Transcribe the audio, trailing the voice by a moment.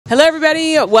Hello,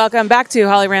 everybody. Welcome back to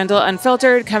Holly Randall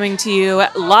Unfiltered, coming to you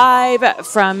live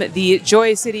from the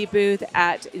Joy City booth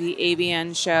at the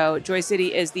AVN show. Joy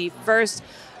City is the first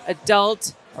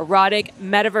adult erotic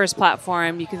metaverse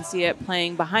platform. You can see it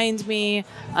playing behind me.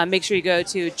 Make sure you go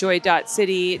to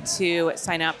joy.city to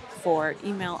sign up for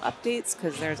email updates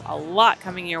because there's a lot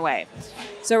coming your way.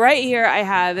 So right here I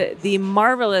have the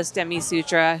marvelous Demi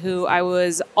Sutra, who I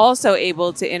was also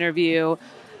able to interview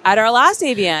at our last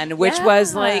AVN, which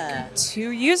was like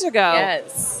 2 years ago.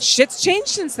 Yes. Shit's changed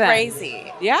since then.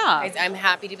 Crazy. Yeah. I'm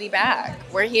happy to be back.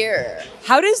 We're here.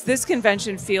 How does this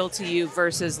convention feel to you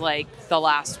versus like the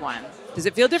last one? Does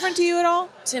it feel different to you at all?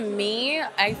 To me,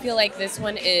 I feel like this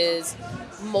one is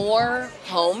more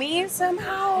homey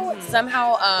somehow.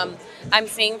 I'm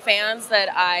seeing fans that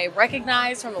I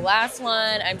recognize from the last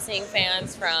one. I'm seeing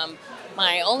fans from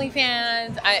my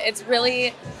OnlyFans.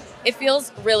 It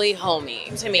feels really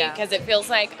homey to me because it feels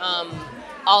like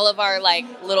all of our like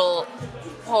little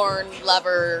porn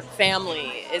lover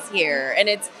family is here. And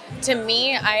it's, to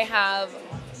me, I have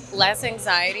less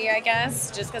anxiety, I guess,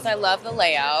 just because I love the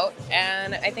layout.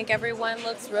 And I think everyone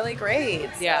looks really great.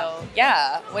 So,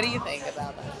 yeah. What do you think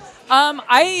about that?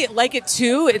 I like it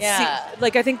too. It's Yeah.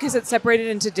 I think because it's separated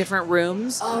into different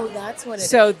rooms. Oh, that's what it is.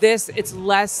 So it's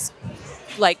less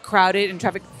like crowded and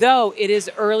traffic, though it is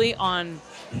early on.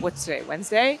 What's today?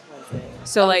 Wednesday?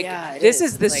 So this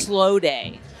is the slow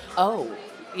day. Oh.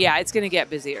 Yeah, it's going to get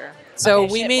busier. So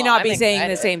we may not be saying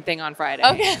the same thing on Friday.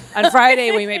 Okay. On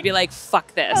Friday, we may be like,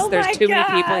 fuck this. There's too many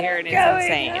people here and it's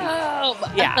insane. Home.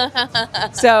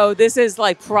 Yeah. So this is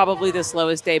like probably the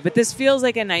slowest day, but this feels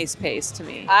like a nice pace to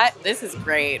me. This is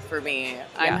great for me.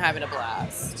 I'm having a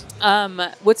blast.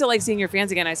 What's it like seeing your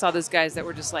fans again? I saw those guys that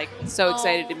were just like so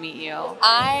excited to meet you.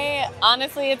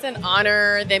 Honestly, it's an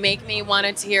honor. They make me want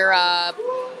to tear up.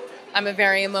 I'm a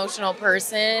very emotional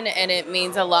person, and it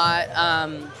means a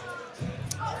lot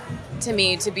to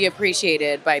me to be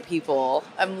appreciated by people.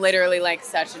 I'm literally like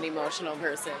such an emotional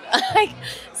person.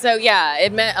 So yeah,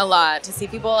 it meant a lot to see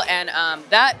people. And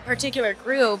that particular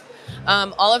group,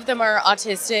 all of them are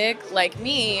autistic like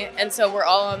me. And so we're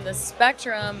all on the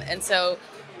spectrum. And so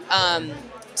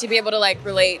to be able to like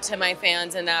relate to my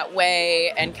fans in that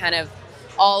way and kind of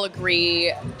all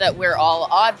agree that we're all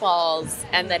oddballs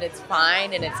and that it's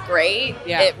fine and it's great,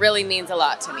 it really means a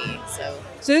lot to me. So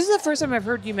this is the first time I've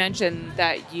heard you mention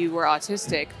that you were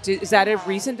autistic. Is that a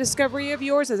recent discovery of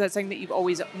yours? Is that something that you've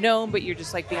always known, but you're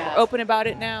just like being more open about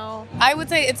it now? I would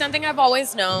say it's something I've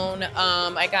always known.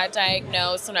 I got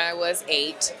diagnosed when I was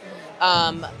 8,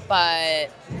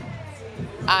 but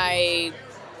I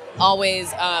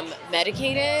always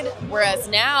medicated, whereas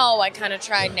now I kind of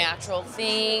try natural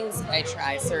things. I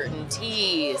try certain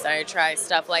teas. I try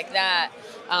stuff like that.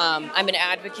 I'm an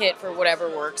advocate for whatever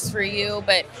works for you,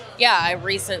 but yeah, I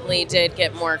recently did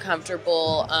get more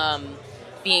comfortable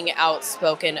being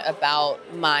outspoken about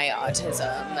my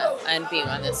autism and being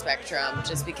on the spectrum,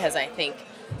 just because I think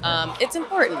it's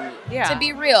important to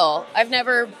be real. I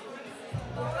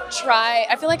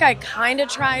feel like I kind of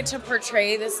tried to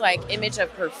portray this like image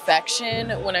of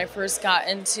perfection when I first got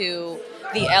into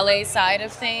the LA side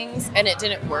of things, and it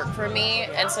didn't work for me.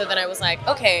 And so then I was like,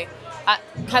 okay,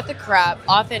 cut the crap.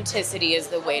 Authenticity is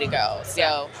the way to go.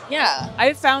 So yeah.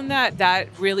 I've found that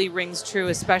really rings true,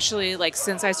 especially like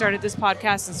since I started this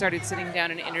podcast and started sitting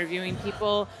down and interviewing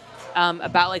people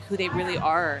about like who they really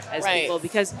are as people,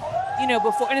 because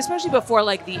before, and especially before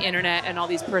like the internet and all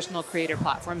these personal creator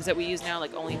platforms that we use now,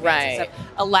 like OnlyFans and stuff,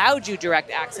 allowed you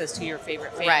direct access to your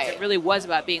favorite fans. It really was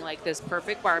about being like this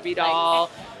perfect Barbie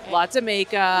doll, lots of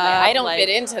makeup. I don't fit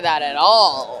into that at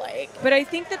all. But I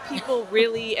think that people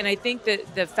really, and I think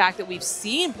that the fact that we've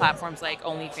seen platforms like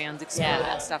OnlyFans explode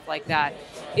and stuff like that,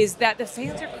 is that the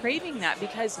fans are craving that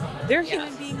because they're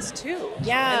human beings too.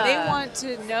 Yeah. And they want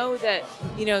to know that,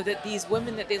 that these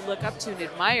women that they look up to and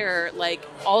admire, like,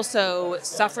 also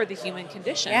suffer the human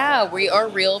condition. Yeah, we are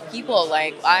real people.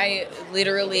 Like, I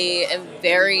literally am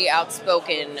very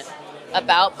outspoken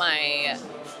about my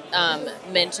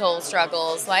mental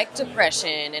struggles like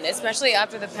depression, and especially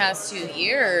after the past 2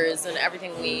 years and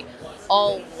everything we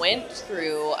all went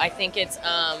through, I think it's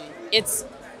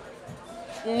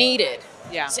needed.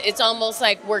 Yeah. It's almost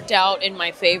like worked out in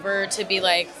my favor to be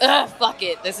like, ugh, fuck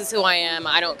it, this is who I am,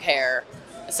 I don't care.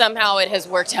 Somehow it has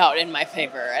worked out in my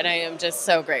favor, and I am just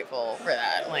so grateful for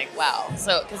that. Like, wow.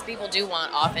 So, because people do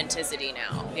want authenticity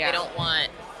now. Yeah. They don't want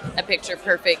a picture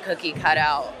perfect cookie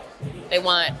cutout. They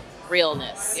want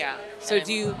realness. Yeah. So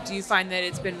do you find that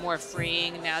it's been more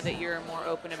freeing now that you're more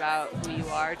open about who you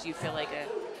are? Do you feel like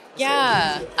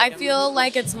I feel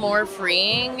like it's more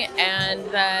freeing, and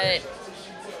that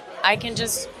I can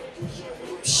just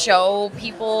show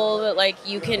people that like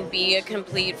you can be a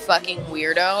complete fucking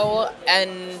weirdo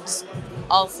and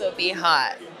also be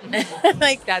hot.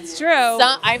 Like That's true.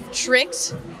 I've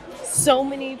tricked so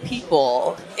many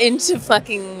people into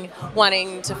fucking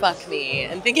wanting to fuck me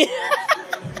and thinking.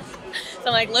 So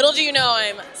I'm like, little do you know,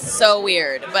 I'm so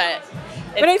weird, but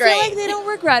it's I great. feel like they don't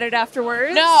regret it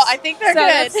afterwards. No, I think they're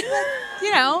good.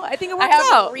 You know, I think it I works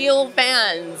have out. real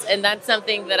fans, and that's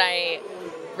something that I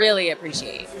really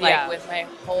appreciate, like with my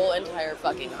whole entire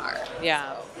fucking heart.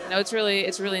 Yeah. No, it's really,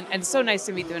 and it's so nice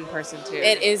to meet them in person too.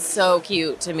 It is so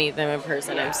cute to meet them in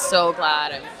person. Yeah. I'm so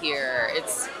glad I'm here.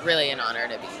 It's really an honor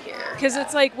to be here. Because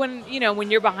it's like when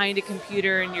you're behind a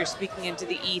computer and you're speaking into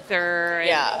the ether,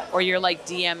 or you're like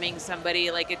DMing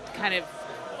somebody, like it kind of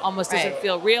almost doesn't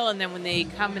feel real. And then when they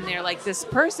come and they're like this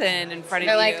person in front of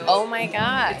you, they're like, oh my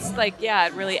God. It's like,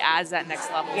 it really adds that next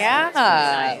level. Yeah. It's really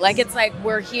nice. Like it's like,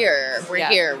 we're here. We're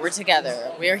here. We're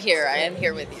together. We're here. I am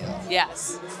here with you.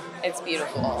 Yes. It's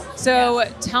beautiful. So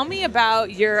tell me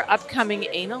about your upcoming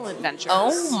anal adventures.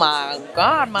 Oh my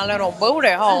God, my little booty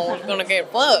hole is gonna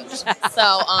get fucked. So,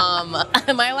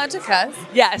 am I allowed to cuss?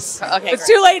 Yes. Okay, it's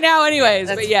great. too late now anyways,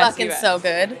 That's but yes. fucking so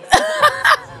good.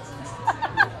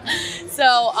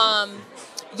 So,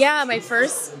 my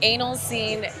first anal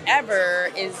scene ever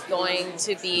is going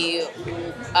to be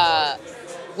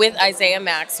with Isaiah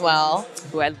Maxwell.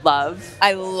 Who I love.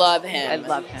 I love him. I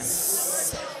love him.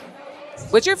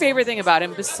 What's your favorite thing about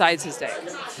him besides his dick?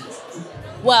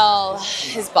 Well,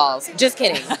 his balls. Just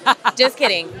kidding. Just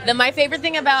kidding. My favorite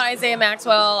thing about Isaiah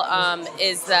Maxwell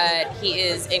is that he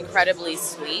is incredibly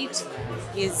sweet.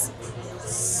 He's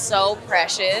so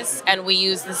precious, and we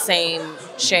use the same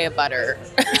shea butter.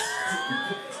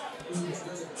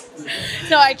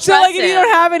 So I trust So like if him. you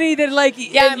don't have any, then like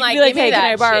I'm like, be like, give me hey, can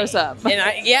that I borrow shit. some?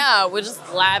 And we'll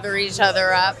just lather each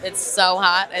other up. It's so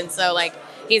hot, and so like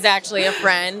he's actually a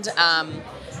friend.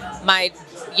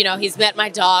 He's met my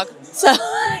dog. So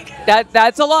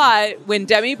that's a lot. When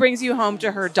Demi brings you home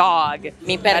to her dog,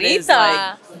 mi that is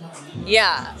perrita.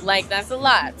 That's a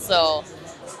lot. So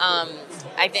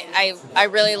I think I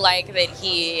really like that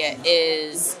he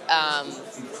is.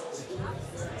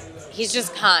 He's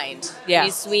just kind. Yeah.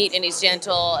 He's sweet and he's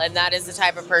gentle, and that is the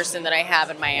type of person that I have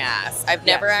in my ass. I've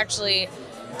never actually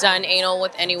done anal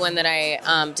with anyone that I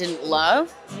didn't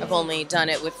love. I've only done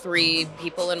it with 3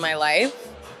 people in my life.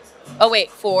 Oh,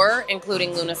 wait, 4,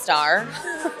 including Luna Star.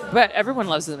 But everyone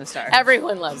loves Luna Star.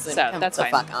 Everyone loves it. So that's the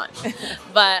fine. fuck on.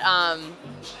 But, I'm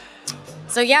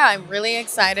really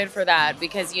excited for that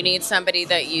because you need somebody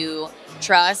that you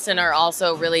trust and are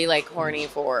also really, like, horny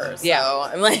for. So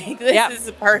I'm like, this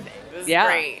is perfect. This is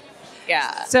great.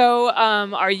 Yeah. So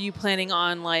are you planning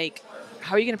on, like,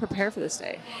 how are you going to prepare for this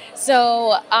day?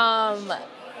 So,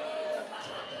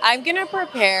 I'm going to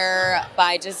prepare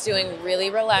by just doing really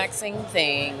relaxing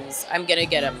things. I'm going to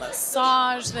get a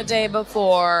massage the day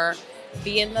before,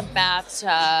 be in the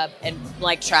bathtub, and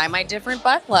like try my different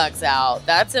butt plugs out.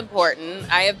 That's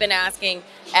important. I have been asking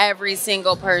every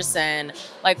single person,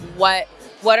 like, what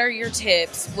are your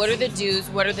tips? What are the do's?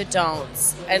 What are the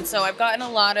don'ts? And so I've gotten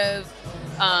a lot of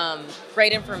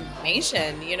great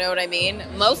information, you know what I mean?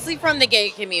 Mostly from the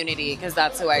gay community, because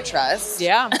that's who I trust.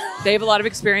 Yeah, they have a lot of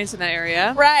experience in that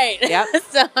area. Right. Yep.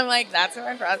 So I'm like, that's who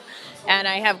I trust. And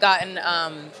I have gotten,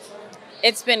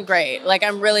 it's been great. Like,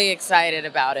 I'm really excited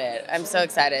about it. I'm so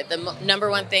excited. The number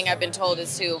one thing I've been told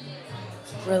is to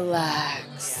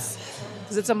relax.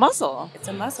 Because it's a muscle. It's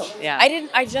a muscle. Yeah.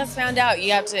 I just found out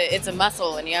it's a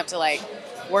muscle and you have to, like,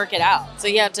 work it out. So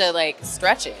you have to, like,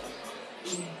 stretch it.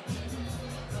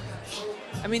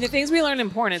 I mean, the things we learn in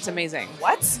porn, it's amazing.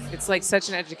 What? It's like such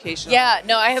an educational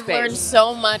I have space. learned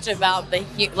so much about the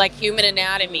human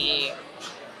anatomy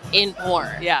in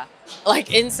porn. Yeah.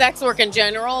 Like in sex work in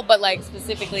general, but like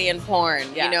specifically in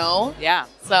porn, you know? Yeah.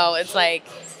 So it's like,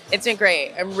 it's been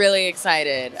great. I'm really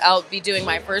excited. I'll be doing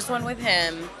my first one with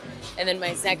him and then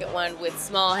my second one with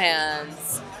Small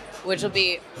Hands, which will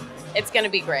be, it's going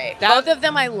to be great. Both of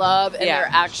them I love and they're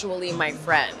actually my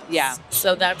friends. Yeah.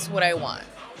 So that's what I want.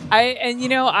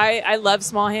 I love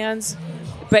Small Hands,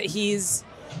 but he's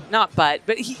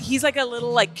he's like a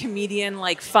little like comedian,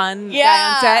 like fun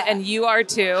guy on set, and you are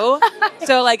too.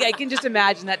 So like I can just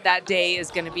imagine that day is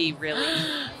going to be really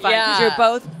fun because you're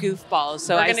both goofballs.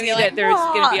 So I see that there's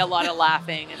going to be a lot of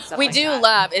laughing and stuff. We like do that.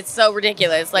 laugh. It's so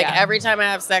ridiculous. Like every time I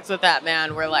have sex with that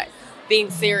man, we're like being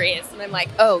serious, and I'm like,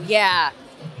 oh yeah.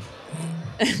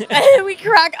 And we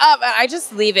crack up. I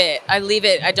just leave it. I leave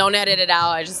it. I don't edit it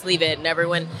out. I just leave it. And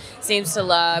everyone seems to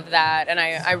love that. And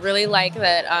I really like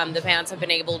that the fans have been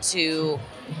able to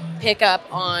pick up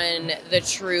on the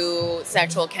true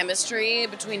sexual chemistry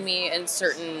between me and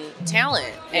certain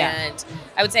talent. Yeah. And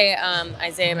I would say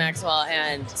Isaiah Maxwell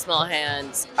and Small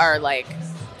Hands are like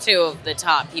two of the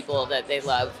top people that they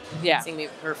love seeing me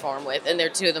perform with. And they're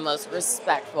two of the most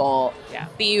respectful,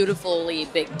 beautifully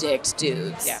big-dicked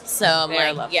dudes. Yeah. So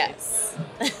I'm like, yes.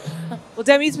 Well,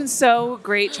 Demi, it's been so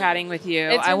great chatting with you.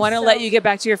 I want to let you get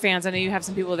back to your fans. I know you have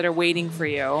some people that are waiting for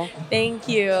you. Thank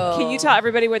you. Can you tell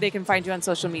everybody where they can find you on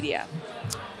social media?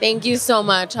 Thank you so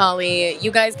much, Holly. You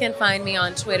guys can find me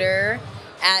on Twitter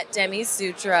at Demi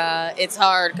Sutra. It's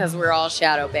hard because we're all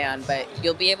shadow banned, but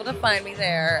you'll be able to find me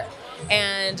there.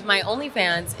 And my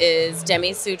OnlyFans is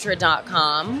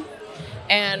demisutra.com.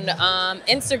 And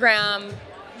Instagram,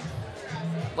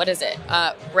 what is it?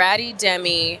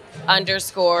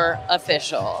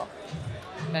 BrattyDemi_official.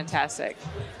 Fantastic.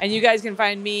 And you guys can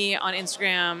find me on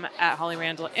Instagram at Holly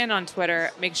Randall and on Twitter.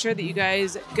 Make sure that you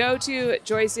guys go to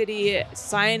Joy City,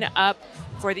 sign up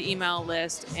for the email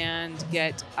list, and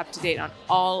get up to date on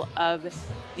all of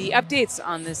the updates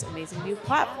on this amazing new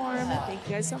platform. Thank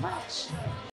you guys so much.